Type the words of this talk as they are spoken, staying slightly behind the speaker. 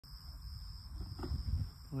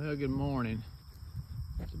Well, good morning.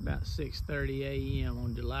 It's about 6:30 a.m.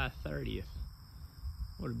 on July 30th.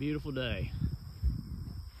 What a beautiful day.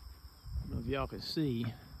 I don't know if y'all can see,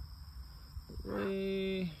 but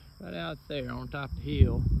way right out there on top of the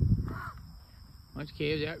hill, a bunch of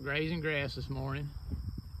calves out grazing grass this morning.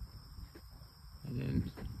 And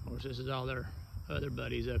then, of course, this is all their other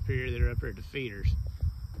buddies up here that are up here at the feeders.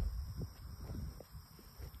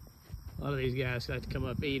 A lot of these guys like to come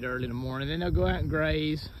up, eat early in the morning, then they'll go out and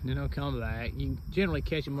graze, and then they'll come back. You can generally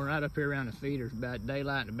catch them right up here around the feeders about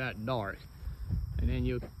daylight and about dark. And then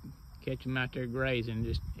you'll catch them out there grazing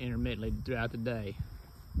just intermittently throughout the day.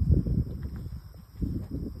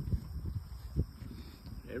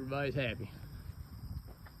 Everybody's happy.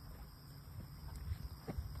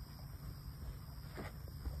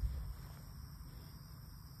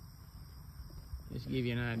 Just to give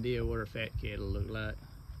you an idea of what our fat cattle look like.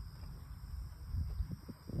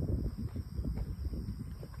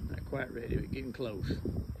 Quite ready, but getting close.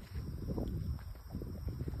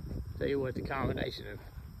 Tell you what, the combination of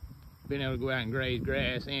being able to go out and graze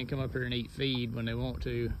grass and come up here and eat feed when they want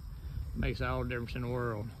to makes all the difference in the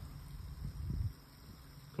world.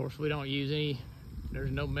 Of course, we don't use any, there's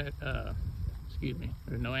no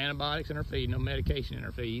antibiotics in our feed, no medication in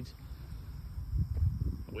our feeds.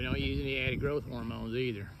 We don't use any added growth hormones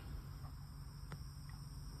either.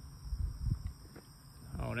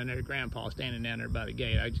 Oh, and then there's Grandpa standing down there by the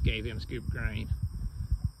gate. I just gave him a scoop of grain.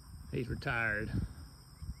 He's retired.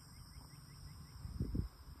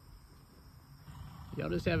 Y'all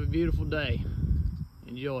just have a beautiful day.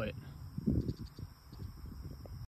 Enjoy it.